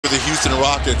the Houston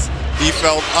Rockets. He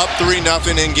felt up 3-0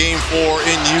 in Game 4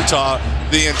 in Utah.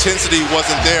 The intensity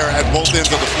wasn't there at both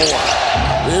ends of the floor.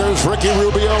 Here's Ricky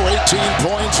Rubio, 18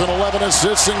 points and 11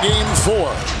 assists in Game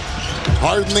 4.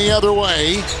 Harden the other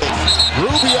way.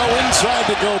 Rubio inside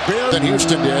to Gobert than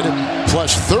Houston did,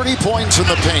 plus 30 points in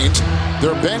the paint.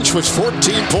 Their bench was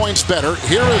 14 points better.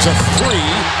 Here is a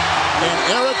three, and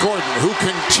Eric Gordon, who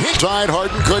continued.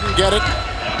 Harden couldn't get it.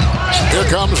 Here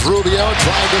comes Rubio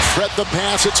trying to thread the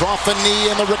pass. It's off the knee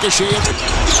and the ricochet.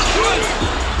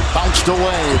 Bounced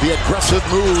away. The aggressive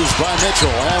moves by Mitchell.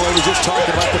 Well, we were just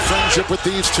talking about the friendship with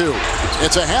these two.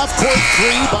 It's a half-court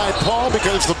three by Paul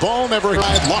because the ball never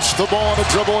had. Lost the ball on a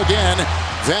dribble again.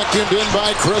 Vacuumed in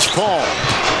by Chris Paul.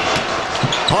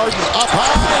 Harden up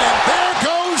high, and there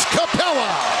goes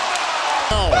Capella.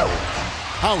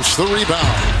 House the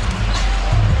rebound.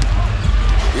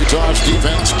 Utah's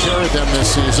defense carried them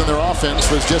this season. Their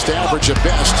offense was just average at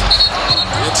best.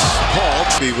 It's Paul.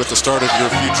 With the start of your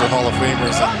future Hall of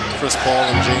Famers, Chris Paul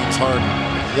and James Harden.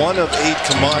 1 of 8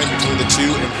 combined between the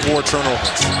two and 4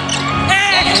 turnovers.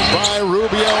 By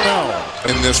Rubio now.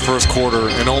 In this first quarter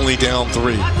and only down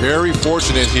 3. Very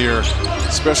fortunate here,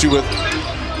 especially with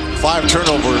 5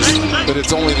 turnovers, but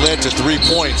it's only led to 3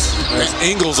 points as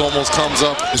Ingles almost comes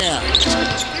up. Yeah.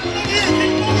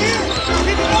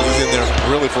 He's in there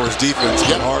really for his defense,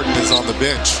 but Harden is on the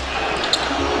bench.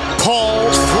 Paul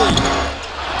free.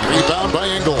 Rebound by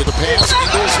Ingles. The pass,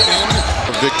 Ingles in.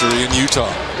 A victory in Utah.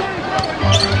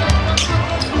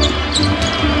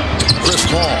 Chris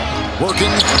Paul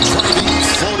working, driving,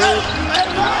 floater.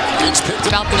 It's picked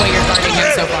about the way you're guarding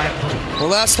him so far. Well,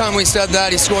 last time we said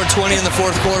that, he scored 20 in the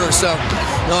fourth quarter, so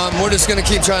we're just going to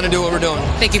keep trying to do what we're doing.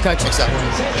 Thank you, Coach. Exactly.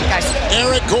 Guys.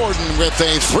 Eric Gordon with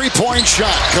a three-point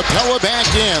shot. Capella back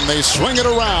in. They swing it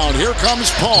around. Here comes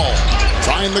Paul.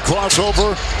 Trying the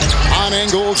crossover on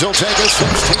Ingles. He'll take a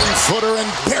 16-footer and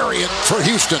bury it for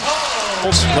Houston.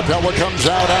 Capella comes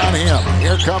out on him.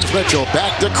 Here comes Mitchell.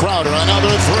 Back to Crowder.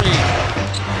 Another three.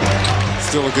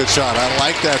 Still a good shot. I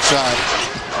like that shot.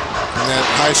 And that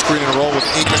high screen and roll with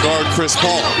Inca guard Chris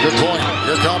Paul. Good point.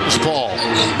 Here comes Paul.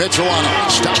 Mitchell on him.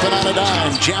 Stopping on a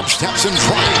dime. Jab steps and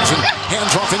drives and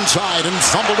hands off inside and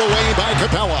fumbled away by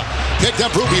Capella. Picked up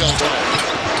Rubio.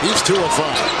 He's 2 of 5.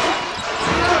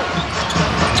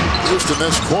 Houston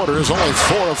this quarter is only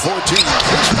 4 of 14.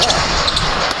 Chris Paul.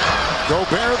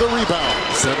 Gobert the rebound.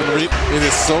 It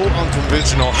is so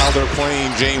unconventional how they're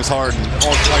playing James Harden.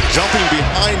 Like jumping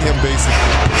behind him, basically.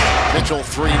 Mitchell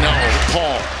 3-0.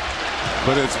 Paul.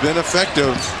 But it's been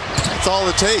effective. That's all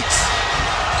it takes.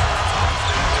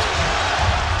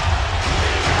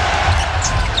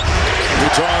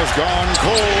 Utah's gone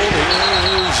cold.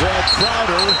 Here is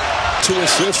Crowder. 2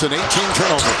 assists and 18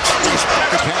 turnovers.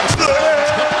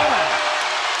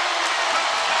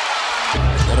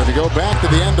 And if you go back to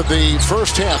the end of the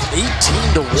first half,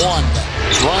 18-1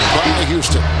 run by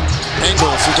Houston.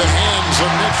 Ingles to the hands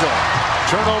of Mitchell.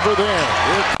 Turnover there.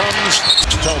 Here comes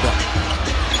Toba.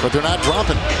 But they're not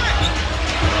dropping.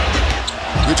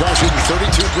 Utah shooting 32%.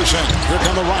 Here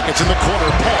come the Rockets in the corner.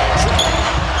 Paul.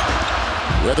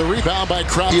 With a rebound by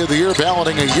Crowder of the year,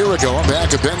 balloting a year ago on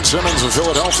behalf of Ben Simmons of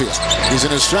Philadelphia. He's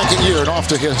in his second year and off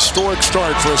to a historic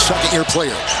start for a second-year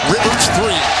player. Rivers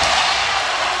 3.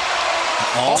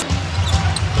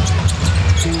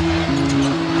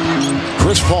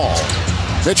 Chris Paul.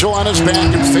 Mitchell on his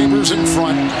back and Favors in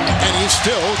front, and he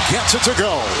still gets it to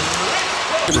go.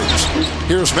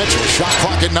 Here's Mitchell, shot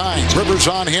clock at 9. Rivers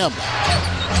on him.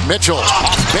 Mitchell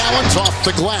off balance, off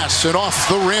the glass, and off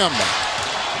the rim.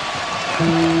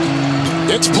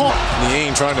 It's Paul.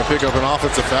 Niang trying to pick up an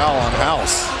offensive foul on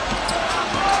House.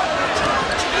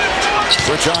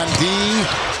 Switch on D.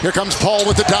 Here comes Paul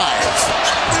with the dive.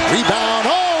 Rebound.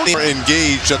 Oh!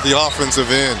 Engaged at the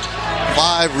offensive end.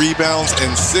 5 rebounds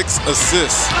and 6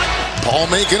 assists. Paul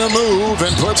making a move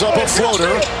and puts up a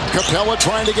floater. Capella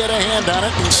trying to get a hand on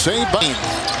it and saved by.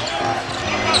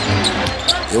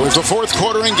 It was the fourth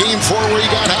quarter in Game 4 where he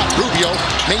got hot. Rubio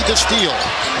made the steal.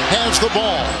 Has the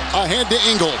ball. Ahead to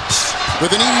Ingles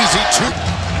with an easy 2.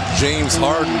 James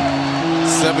Harden,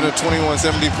 7 of 21,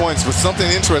 70 points. But something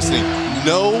interesting,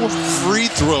 no free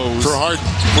throws for Harden.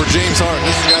 For James Harden.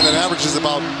 This is a guy that averages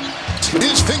about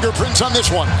his fingerprints on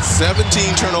this one.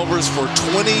 17 turnovers for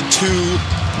 22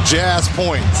 Jazz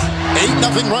points.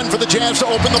 8-0 run for the Jazz to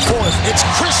open the fourth. It's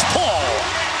Chris Paul.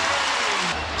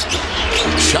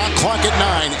 Shot clock at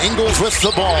 9. Ingles with the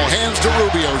ball. Hands to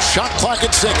Rubio. Shot clock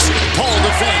at 6. Paul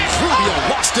defends. Rubio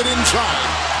lost it inside.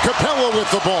 Capella with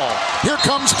the ball. Here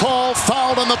comes Paul.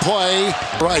 Fouled on the play.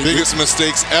 Right. Biggest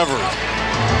mistakes ever.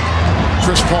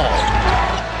 Chris Paul.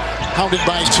 Hounded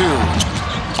by 2.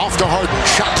 Off to Harden.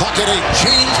 Shot clock at 8.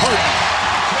 James Harden.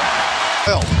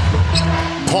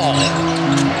 Paul.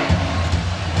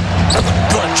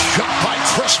 Good shot by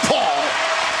Chris Paul.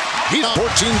 He's 14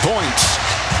 points.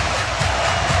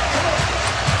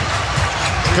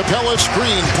 Capella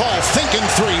screen. Paul thinking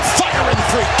 3. Firing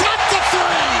 3. Got the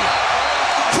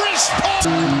 3. Chris Paul.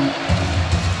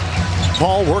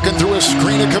 Paul working through a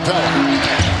screen of Capella.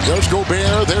 There's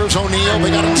Gobert. There's O'Neal. They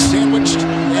got him sandwiched.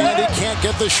 And he can't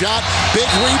get the shot. Big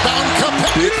rebound. Capella.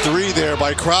 Big 3 there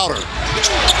by Crowder.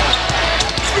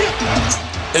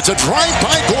 It's a drive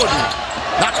by Gordon.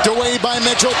 Knocked away by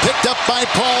Mitchell. Picked up by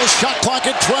Paul. Shot clock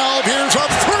at 12. Here's a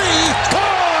 3.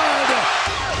 Good!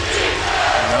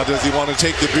 Now does he want to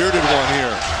take the bearded one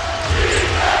here?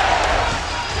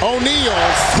 O'Neal,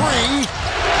 3.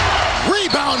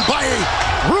 Rebound by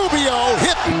Rubio.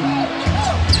 Hit.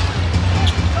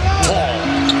 Paul.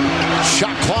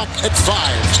 Shot clock at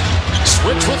 5.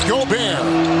 Switch with Gobert.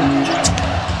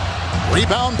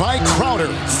 Rebound by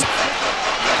Crowder.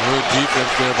 Good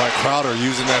defense there by Crowder,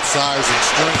 using that size and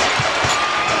strength.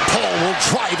 Paul will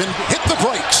drive and hit the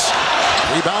brakes.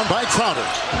 Rebound by Crowder.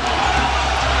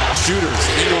 Shooters.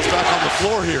 Ingles back on the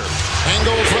floor here.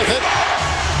 Ingles with it.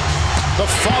 The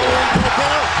following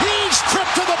Gobert. He's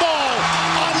tripped to the ball.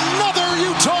 Another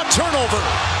Utah turnover.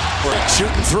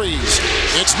 Shooting 3s.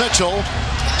 It's Mitchell.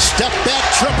 Step back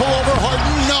triple over Harden.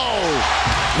 No.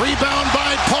 Rebound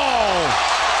by Paul.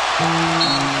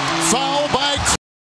 Foul.